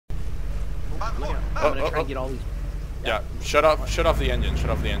Look at, I'm gonna try and get all these. Yeah, shut off the engine. Shut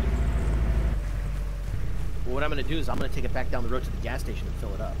off the engine. Well, what I'm gonna do is I'm gonna take it back down the road to the gas station and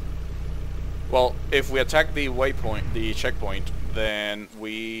fill it up. Well, if we attack the waypoint, the checkpoint, then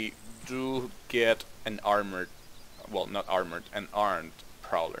we do get an armored, well, not armored, an armed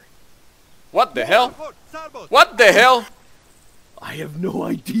prowler. What the hell? What the hell? I have no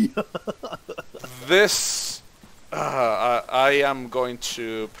idea. This, I am going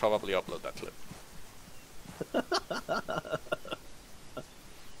to probably upload that clip.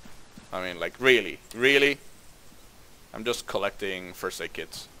 I mean, like, really? I'm just collecting first aid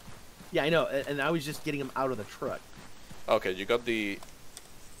kits. Yeah, I know, and I was just getting them out of the truck. Okay, you got the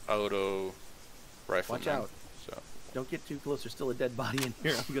auto rifle. Watch out. So. Don't get too close. There's still a dead body in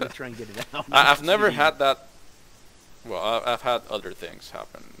here. I'm going to try and get it out. I've never had that. Well, I've had other things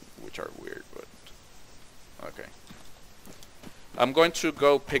happen which are weird, but... Okay. I'm going to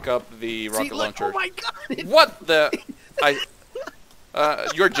go pick up the rocket launcher. Oh my god! What the...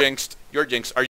 You're jinxed. You're jinxed. Are